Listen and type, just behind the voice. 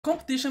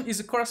Competition is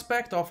a core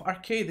aspect of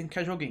arcade and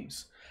casual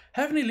games.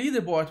 Having a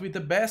leaderboard with the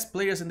best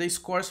players and their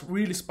scores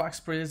really sparks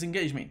players'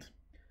 engagement.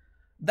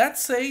 That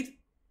said,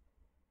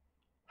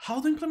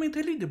 how to implement a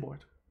leaderboard?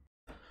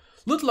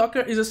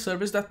 Lootlocker is a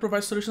service that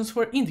provides solutions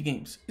for indie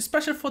games,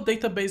 especially for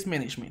database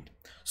management,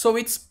 so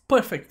it's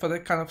perfect for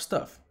that kind of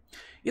stuff.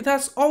 It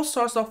has all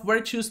sorts of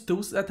ready-to-use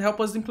tools that help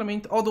us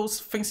implement all those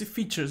fancy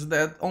features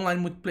that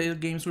online multiplayer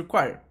games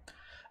require.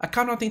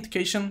 Account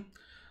authentication,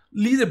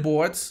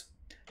 leaderboards,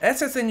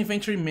 assets and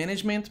inventory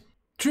management,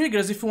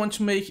 triggers if you want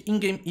to make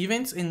in-game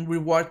events and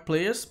reward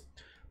players,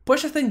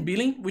 purchase and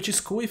billing, which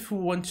is cool if you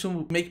want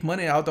to make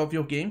money out of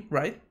your game,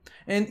 right?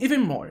 And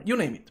even more, you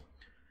name it.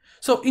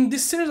 So in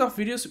this series of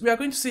videos, we are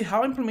going to see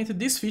how I implemented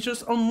these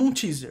features on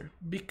Moonteaser,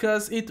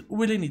 because it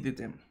really needed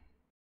them.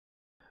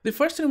 The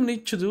first thing we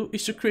need to do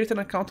is to create an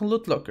account on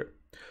Lootlocker.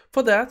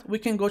 For that, we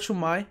can go to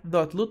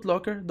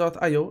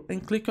my.lootlocker.io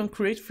and click on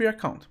Create Free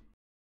Account.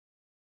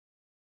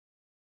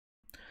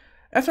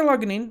 After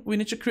logging in, we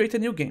need to create a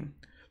new game.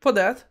 For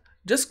that,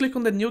 just click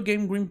on the New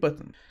Game green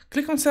button.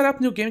 Click on Set Up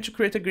New Game to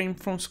create a game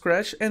from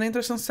scratch and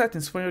enter some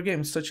settings for your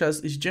game, such as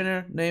its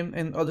genre, name,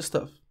 and other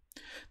stuff.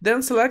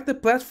 Then select the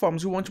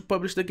platforms you want to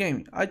publish the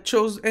game. I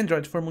chose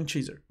Android for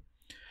Moonteaser.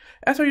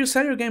 After you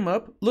set your game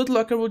up,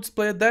 Lootlocker will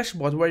display a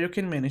dashboard where you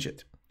can manage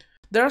it.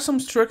 There are some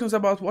instructions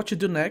about what you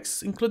do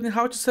next, including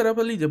how to set up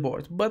a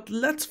leaderboard, but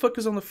let's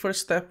focus on the first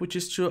step, which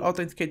is to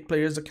authenticate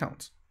players'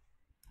 accounts.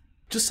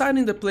 To sign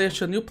in the player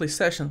to a new play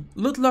session,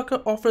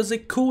 Lootlocker offers a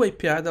cool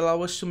API that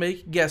allows us to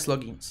make guest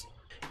logins.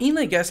 In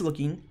a guest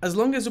login, as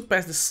long as you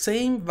pass the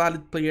same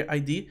valid player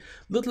ID,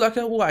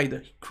 Lootlocker will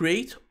either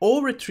create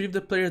or retrieve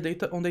the player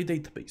data on the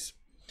database.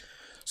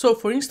 So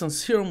for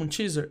instance, here on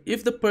Moonteaser,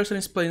 if the person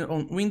is playing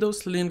on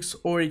Windows, Linux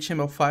or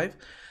HTML5,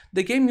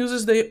 the game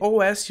uses the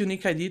OS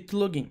unique ID to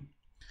log in.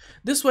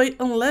 This way,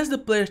 unless the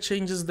player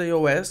changes the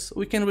OS,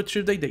 we can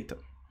retrieve the data.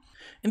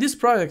 In this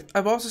project,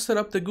 I've also set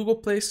up the Google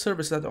Play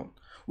service add-on,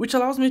 which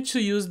allows me to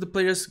use the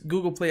player's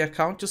Google Play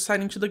account to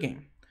sign into the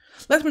game.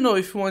 Let me know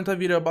if you want a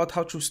video about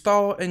how to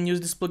install and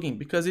use this plugin,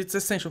 because it's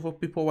essential for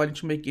people wanting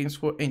to make games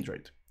for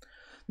Android.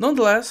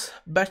 Nonetheless,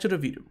 back to the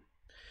video.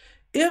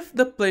 If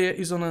the player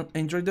is on an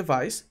Android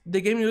device,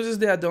 the game uses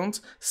the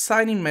add-on's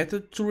sign-in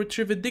method to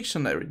retrieve a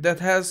dictionary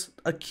that has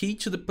a key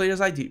to the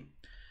player's ID.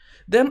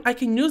 Then I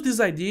can use this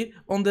ID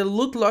on the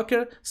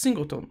Lootlocker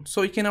Singleton,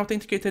 so we can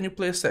authenticate a new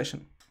player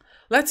session.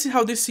 Let's see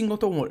how this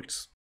Singleton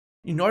works.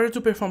 In order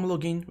to perform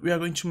login, we are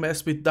going to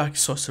mess with dark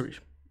sorcery,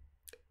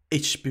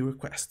 HTTP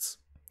requests.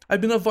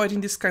 I've been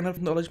avoiding this kind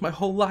of knowledge my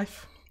whole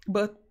life,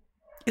 but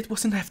it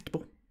was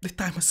inevitable. The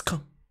time has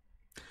come.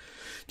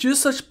 To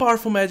use such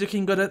powerful magic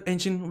in Godot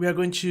Engine, we are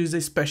going to use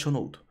a special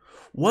node,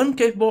 one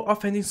capable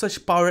of handling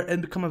such power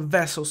and become a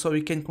vessel so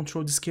we can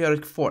control this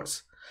chaotic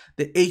force,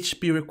 the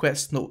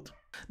HTTPRequest node.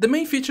 The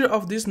main feature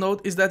of this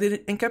node is that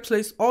it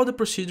encapsulates all the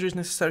procedures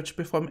necessary to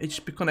perform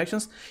HTTP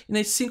connections in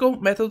a single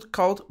method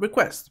called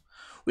request,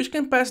 which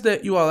can pass the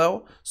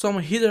URL, some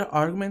header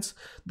arguments,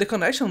 the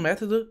connection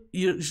method,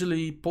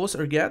 usually post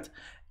or get,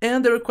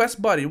 and the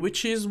request body,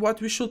 which is what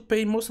we should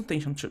pay most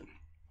attention to.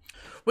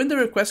 When the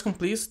request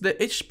completes, the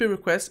HTTP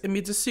request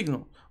emits a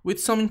signal with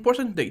some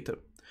important data.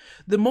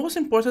 The most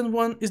important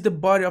one is the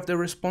body of the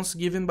response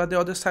given by the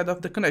other side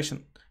of the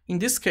connection, in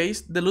this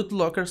case, the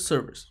Lootlocker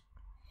servers.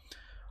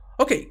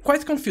 Okay,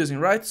 quite confusing,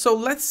 right? So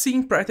let's see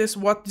in practice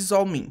what this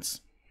all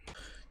means.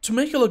 To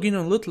make a login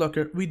on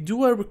Lootlocker, we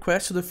do a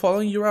request to the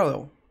following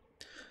URL.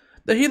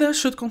 The header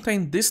should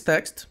contain this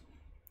text.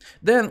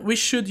 Then we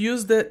should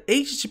use the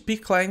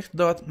HTTP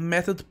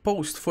client.method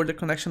post for the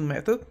connection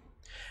method.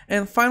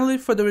 And finally,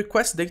 for the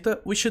request data,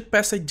 we should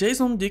pass a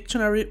JSON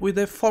dictionary with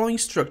the following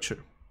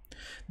structure.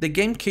 The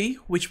game key,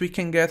 which we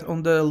can get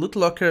on the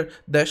Lootlocker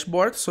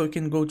dashboard, so we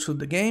can go to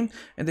the game,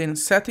 and then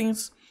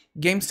settings,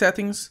 game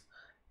settings,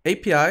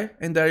 API,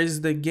 and there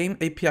is the game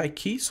API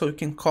key, so you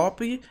can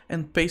copy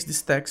and paste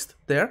this text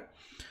there.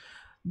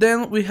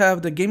 Then we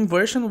have the game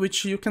version,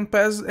 which you can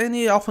pass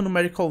any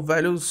alphanumerical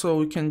value,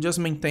 so you can just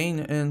maintain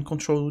and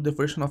control the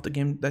version of the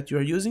game that you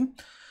are using.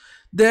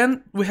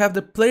 Then we have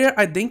the player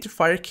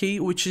identifier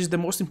key, which is the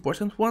most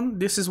important one.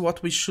 This is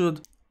what we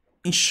should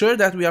ensure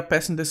that we are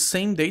passing the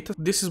same data.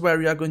 This is where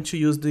we are going to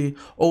use the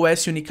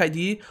OS unique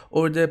ID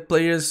or the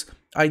player's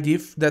ID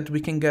that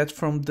we can get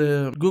from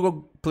the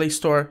Google Play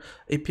Store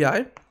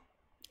API.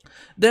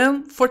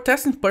 Then, for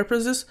testing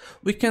purposes,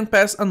 we can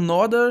pass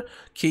another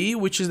key,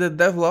 which is the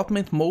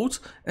development mode,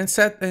 and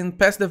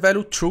pass the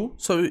value true,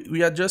 so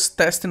we are just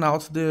testing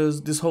out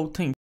this whole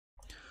thing.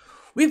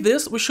 With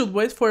this, we should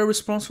wait for a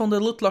response from the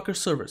Lootlocker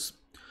servers.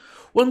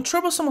 One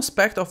troublesome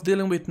aspect of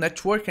dealing with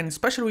network, and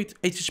especially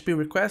with HTTP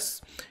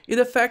requests, is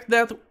the fact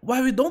that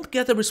while we don't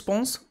get a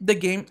response, the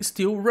game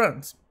still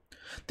runs.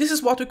 This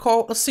is what we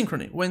call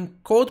asynchrony, when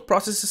code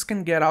processes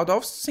can get out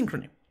of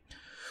synchrony.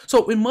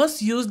 So we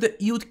must use the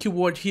yield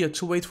keyword here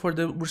to wait for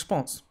the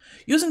response.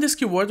 Using this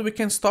keyword, we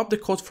can stop the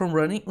code from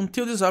running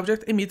until this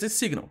object emits a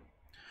signal.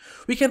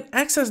 We can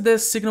access the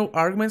signal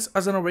arguments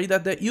as an array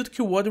that the yield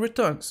keyword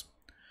returns.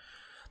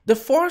 The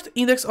fourth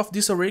index of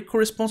this array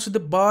corresponds to the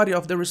body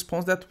of the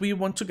response that we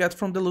want to get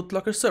from the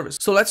Lootlocker service.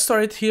 So let's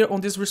store it here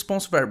on this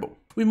response variable.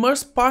 We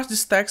must parse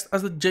this text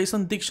as a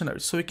JSON dictionary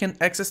so we can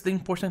access the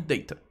important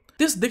data.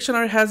 This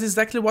dictionary has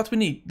exactly what we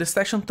need, the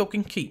session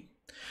token key.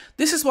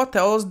 This is what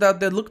tells us that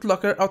the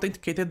Lootlocker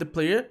authenticated the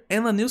player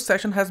and a new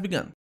session has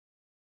begun.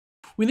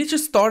 We need to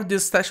store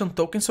this session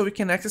token so we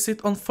can access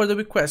it on further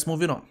requests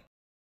moving on.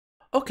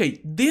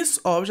 Okay, this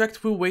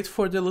object will wait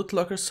for the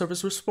Lootlocker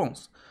service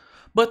response,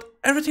 but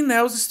everything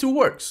else still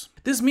works.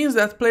 This means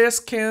that players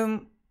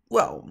can,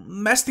 well,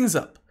 mess things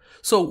up,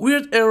 so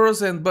weird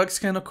errors and bugs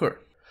can occur.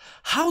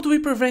 How do we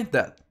prevent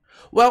that?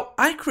 Well,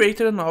 I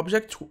created an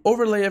object to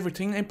overlay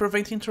everything and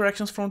prevent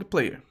interactions from the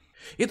player.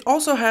 It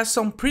also has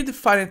some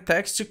predefined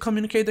text to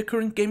communicate the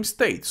current game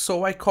state,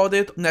 so I called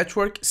it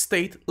network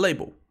state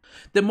label.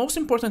 The most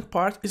important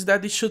part is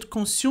that it should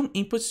consume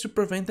inputs to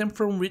prevent them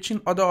from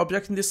reaching other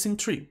objects in the scene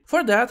tree.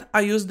 For that,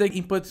 I use the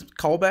input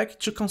callback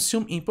to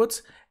consume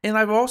inputs, and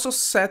I've also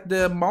set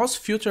the mouse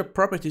filter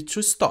property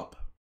to stop.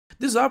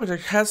 This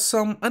object has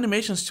some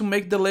animations to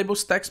make the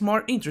label's text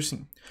more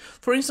interesting.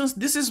 For instance,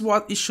 this is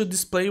what it should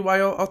display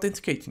while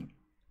authenticating.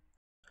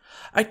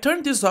 I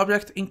turned this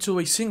object into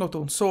a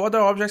singleton so other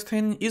objects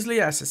can easily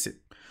access it.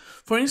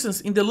 For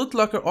instance, in the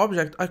Lootlocker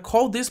object, I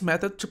call this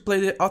method to play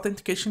the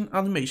authentication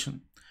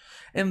animation,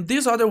 and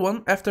this other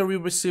one after we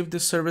receive the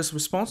service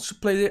response to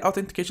play the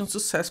authentication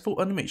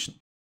successful animation.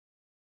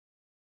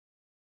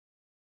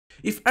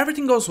 If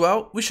everything goes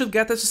well, we should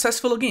get a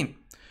successful login.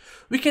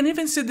 We can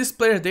even see this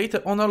player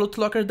data on our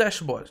Lootlocker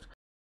dashboard.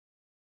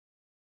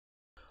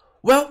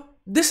 Well,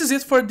 this is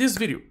it for this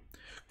video.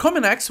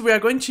 Coming next, we are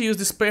going to use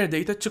this player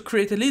data to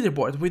create a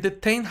leaderboard with the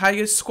 10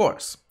 highest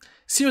scores.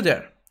 See you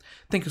there.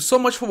 Thank you so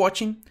much for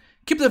watching,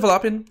 keep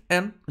developing,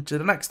 and until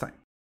the next time.